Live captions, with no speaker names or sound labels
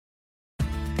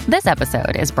This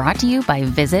episode is brought to you by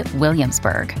Visit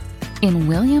Williamsburg. In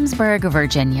Williamsburg,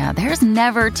 Virginia, there's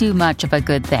never too much of a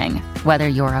good thing. Whether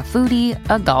you're a foodie,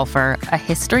 a golfer, a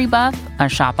history buff, a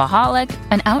shopaholic,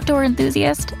 an outdoor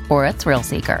enthusiast, or a thrill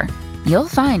seeker, you'll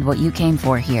find what you came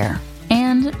for here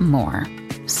and more.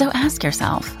 So ask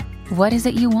yourself, what is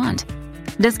it you want?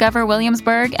 Discover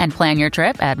Williamsburg and plan your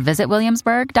trip at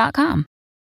visitwilliamsburg.com.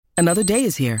 Another day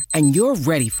is here, and you're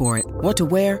ready for it. What to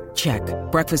wear? Check.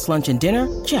 Breakfast, lunch, and dinner?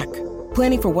 Check.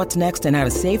 Planning for what's next and how to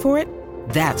save for it?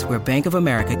 That's where Bank of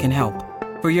America can help.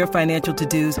 For your financial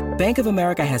to-dos, Bank of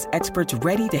America has experts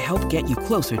ready to help get you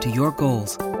closer to your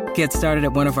goals. Get started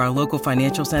at one of our local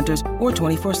financial centers or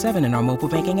 24/7 in our mobile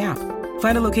banking app.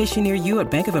 Find a location near you at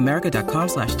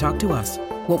bankofamerica.com/talktous.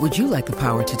 What would you like the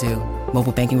power to do?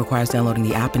 Mobile banking requires downloading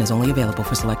the app and is only available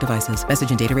for select devices. Message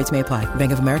and data rates may apply.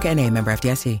 Bank of America N.A., member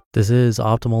FDIC. This is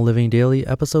Optimal Living Daily,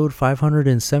 episode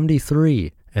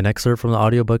 573, an excerpt from the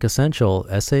audiobook Essential,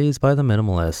 Essays by the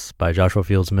Minimalists by Joshua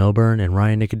Fields Millburn and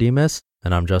Ryan Nicodemus,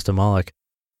 and I'm Justin Malik.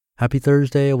 Happy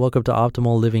Thursday and welcome to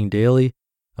Optimal Living Daily,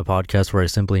 a podcast where I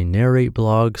simply narrate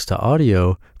blogs to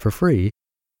audio for free,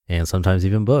 and sometimes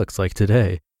even books like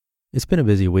today. It's been a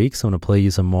busy week, so I'm going to play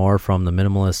you some more from the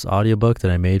Minimalists audiobook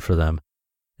that I made for them.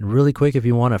 And really quick, if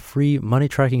you want a free money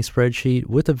tracking spreadsheet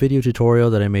with a video tutorial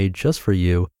that I made just for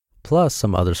you, plus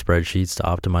some other spreadsheets to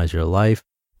optimize your life,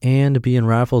 and be in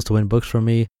raffles to win books from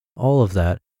me, all of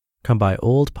that, come by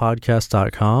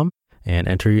oldpodcast.com and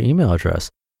enter your email address.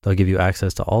 They'll give you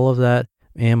access to all of that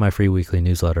and my free weekly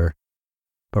newsletter.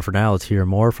 But for now, let's hear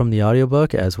more from the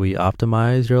audiobook as we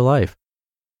optimize your life.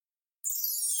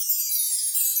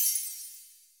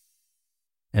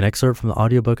 An excerpt from the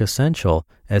audiobook Essential,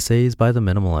 Essays by the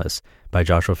Minimalists by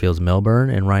Joshua Fields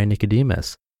Millburn and Ryan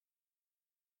Nicodemus.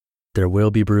 There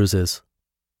will be bruises.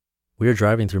 We are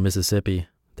driving through Mississippi.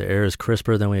 The air is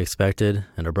crisper than we expected,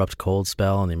 an abrupt cold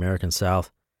spell in the American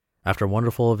South. After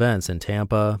wonderful events in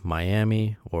Tampa,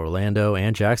 Miami, Orlando,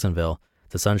 and Jacksonville,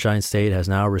 the Sunshine State has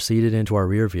now receded into our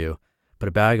rear view, but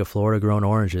a bag of Florida-grown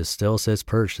oranges still sits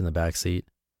perched in the back seat.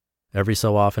 Every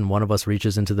so often, one of us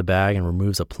reaches into the bag and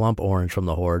removes a plump orange from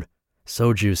the hoard.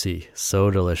 So juicy, so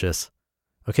delicious.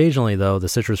 Occasionally, though, the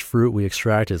citrus fruit we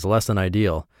extract is less than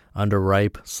ideal,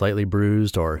 underripe, slightly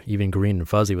bruised, or even green and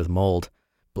fuzzy with mold.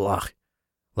 Blah.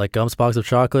 Like Gump's box of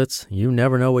chocolates, you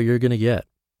never know what you're going to get.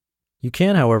 You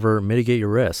can, however, mitigate your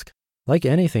risk. Like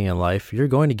anything in life, you're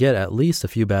going to get at least a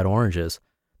few bad oranges.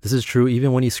 This is true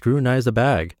even when you scrutinize the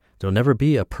bag. There'll never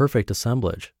be a perfect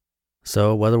assemblage.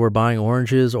 So whether we're buying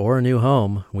oranges or a new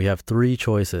home, we have three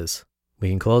choices. We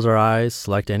can close our eyes,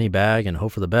 select any bag, and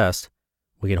hope for the best.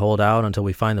 We can hold out until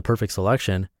we find the perfect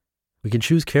selection. We can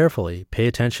choose carefully, pay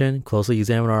attention, closely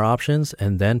examine our options,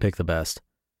 and then pick the best.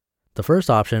 The first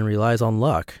option relies on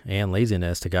luck and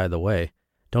laziness to guide the way.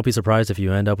 Don't be surprised if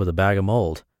you end up with a bag of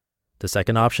mold. The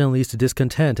second option leads to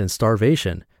discontent and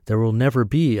starvation. There will never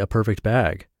be a perfect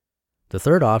bag. The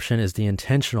third option is the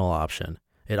intentional option.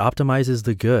 It optimizes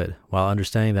the good while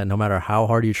understanding that no matter how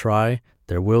hard you try,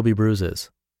 there will be bruises.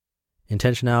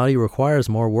 Intentionality requires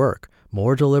more work,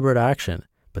 more deliberate action,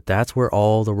 but that's where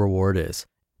all the reward is.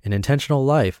 An intentional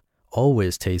life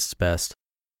always tastes best.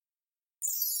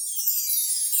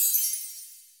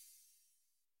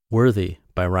 Worthy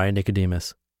by Ryan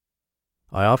Nicodemus.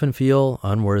 I often feel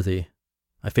unworthy.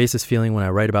 I face this feeling when I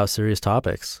write about serious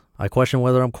topics. I question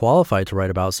whether I'm qualified to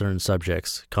write about certain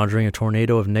subjects, conjuring a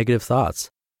tornado of negative thoughts.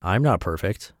 I'm not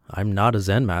perfect. I'm not a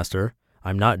Zen master.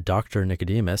 I'm not Dr.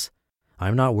 Nicodemus.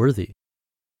 I'm not worthy.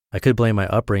 I could blame my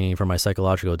upbringing for my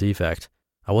psychological defect.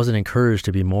 I wasn't encouraged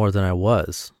to be more than I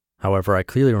was. However, I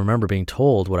clearly remember being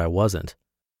told what I wasn't.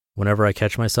 Whenever I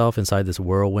catch myself inside this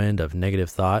whirlwind of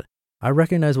negative thought, I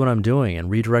recognize what I'm doing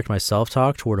and redirect my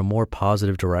self-talk toward a more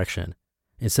positive direction.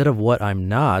 Instead of what I'm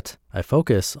not, I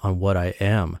focus on what I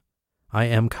am. I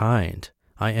am kind.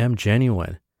 I am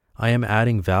genuine. I am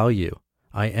adding value.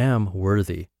 I am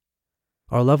worthy.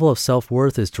 Our level of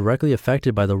self-worth is directly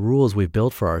affected by the rules we've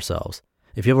built for ourselves.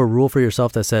 If you have a rule for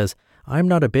yourself that says, I'm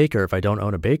not a baker if I don't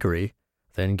own a bakery,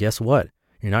 then guess what?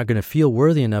 You're not going to feel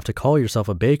worthy enough to call yourself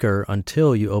a baker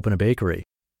until you open a bakery.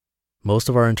 Most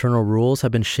of our internal rules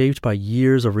have been shaped by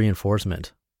years of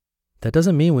reinforcement. That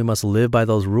doesn't mean we must live by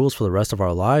those rules for the rest of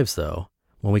our lives, though.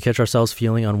 When we catch ourselves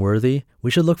feeling unworthy, we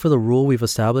should look for the rule we've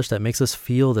established that makes us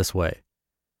feel this way.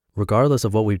 Regardless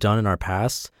of what we've done in our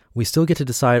past, we still get to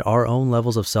decide our own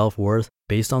levels of self-worth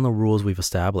based on the rules we've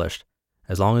established.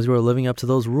 As long as you are living up to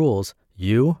those rules,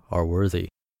 you are worthy.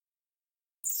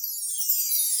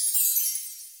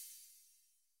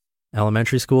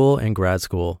 Elementary school and grad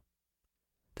school.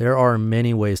 There are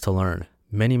many ways to learn,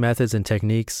 Many methods and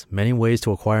techniques, many ways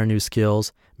to acquire new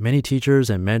skills, many teachers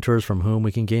and mentors from whom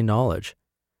we can gain knowledge.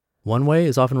 One way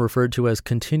is often referred to as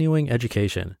continuing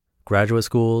education. Graduate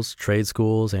schools, trade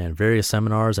schools, and various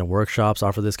seminars and workshops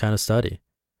offer this kind of study.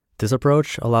 This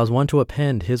approach allows one to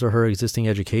append his or her existing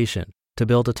education to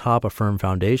build atop a firm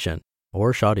foundation, or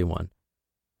a shoddy one.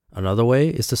 Another way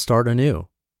is to start anew.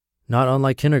 Not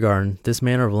unlike kindergarten, this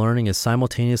manner of learning is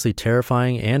simultaneously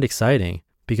terrifying and exciting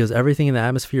because everything in the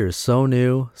atmosphere is so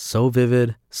new, so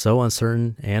vivid, so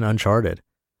uncertain, and uncharted.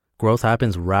 Growth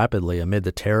happens rapidly amid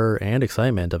the terror and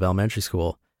excitement of elementary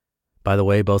school. By the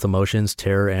way, both emotions,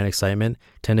 terror and excitement,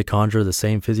 tend to conjure the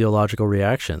same physiological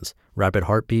reactions: rapid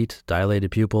heartbeat,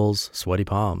 dilated pupils, sweaty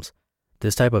palms.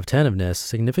 This type of attentiveness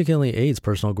significantly aids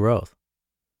personal growth.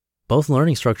 Both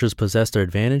learning structures possess their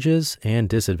advantages and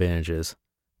disadvantages.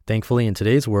 Thankfully, in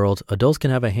today's world, adults can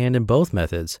have a hand in both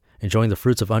methods, enjoying the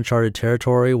fruits of uncharted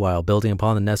territory while building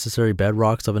upon the necessary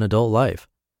bedrocks of an adult life.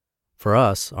 For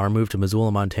us, our move to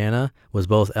Missoula, Montana was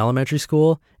both elementary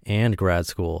school and grad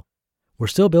school. We're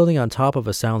still building on top of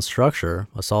a sound structure,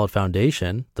 a solid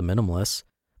foundation, the minimalists,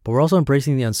 but we're also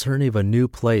embracing the uncertainty of a new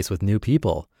place with new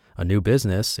people, a new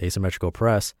business, Asymmetrical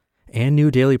Press, and new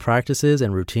daily practices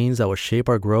and routines that will shape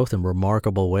our growth in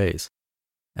remarkable ways.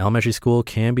 Elementary school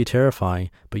can be terrifying,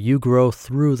 but you grow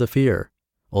through the fear.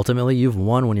 Ultimately, you've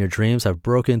won when your dreams have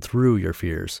broken through your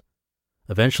fears.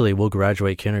 Eventually, we'll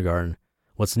graduate kindergarten.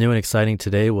 What's new and exciting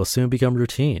today will soon become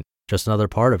routine, just another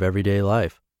part of everyday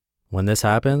life. When this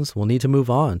happens, we'll need to move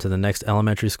on to the next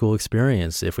elementary school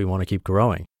experience if we want to keep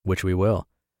growing, which we will.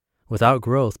 Without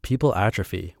growth, people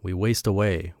atrophy, we waste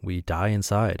away, we die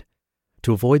inside.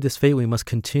 To avoid this fate, we must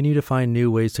continue to find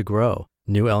new ways to grow,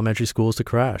 new elementary schools to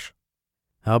crash.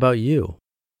 How about you?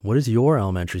 What is your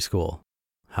elementary school?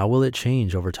 How will it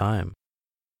change over time?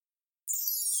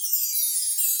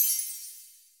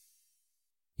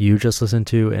 You just listened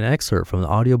to an excerpt from the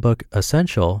audiobook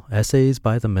Essential: Essays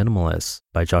by the Minimalists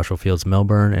by Joshua Fields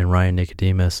Millburn and Ryan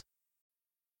Nicodemus.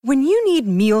 When you need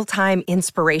mealtime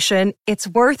inspiration, it's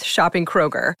worth shopping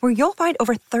Kroger, where you'll find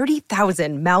over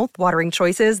 30,000 mouth-watering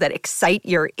choices that excite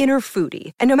your inner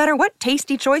foodie. And no matter what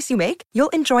tasty choice you make, you'll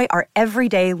enjoy our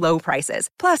everyday low prices,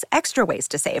 plus extra ways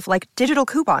to save, like digital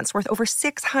coupons worth over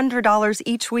 $600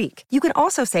 each week. You can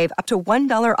also save up to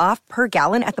 $1 off per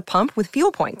gallon at the pump with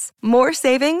fuel points. More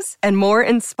savings and more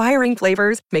inspiring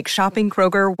flavors make shopping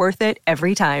Kroger worth it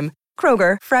every time.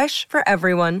 Kroger, fresh for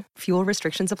everyone. Fuel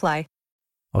restrictions apply.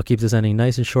 I'll keep this ending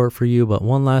nice and short for you, but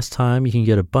one last time, you can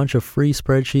get a bunch of free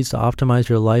spreadsheets to optimize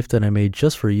your life that I made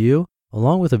just for you,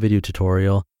 along with a video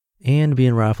tutorial, and be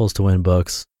in raffles to win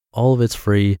books. All of it's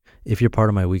free if you're part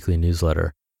of my weekly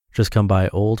newsletter. Just come by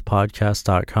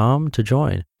oldpodcast.com to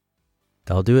join.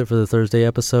 That'll do it for the Thursday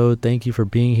episode. Thank you for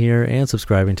being here and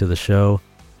subscribing to the show.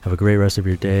 Have a great rest of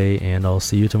your day, and I'll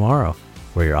see you tomorrow,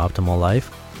 where your optimal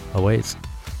life awaits.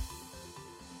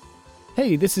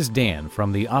 Hey, this is Dan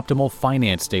from the Optimal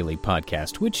Finance Daily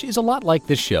podcast, which is a lot like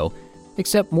this show,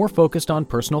 except more focused on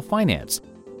personal finance.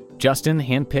 Justin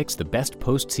handpicks the best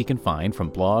posts he can find from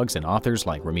blogs and authors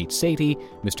like Ramit Sethi,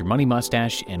 Mr. Money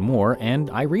Mustache, and more, and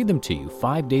I read them to you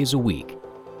 5 days a week.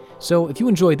 So if you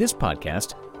enjoy this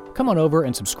podcast, come on over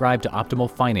and subscribe to Optimal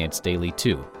Finance Daily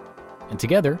too. And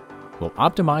together, we'll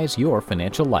optimize your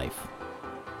financial life.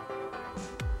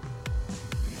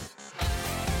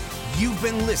 You've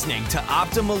been listening to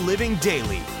Optimal Living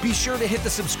Daily. Be sure to hit the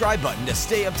subscribe button to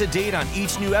stay up to date on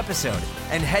each new episode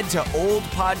and head to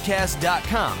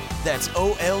oldpodcast.com. That's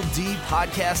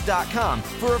OLDpodcast.com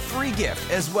for a free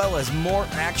gift as well as more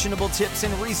actionable tips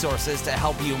and resources to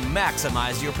help you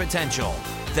maximize your potential.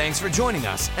 Thanks for joining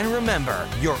us, and remember,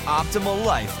 your optimal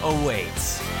life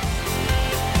awaits.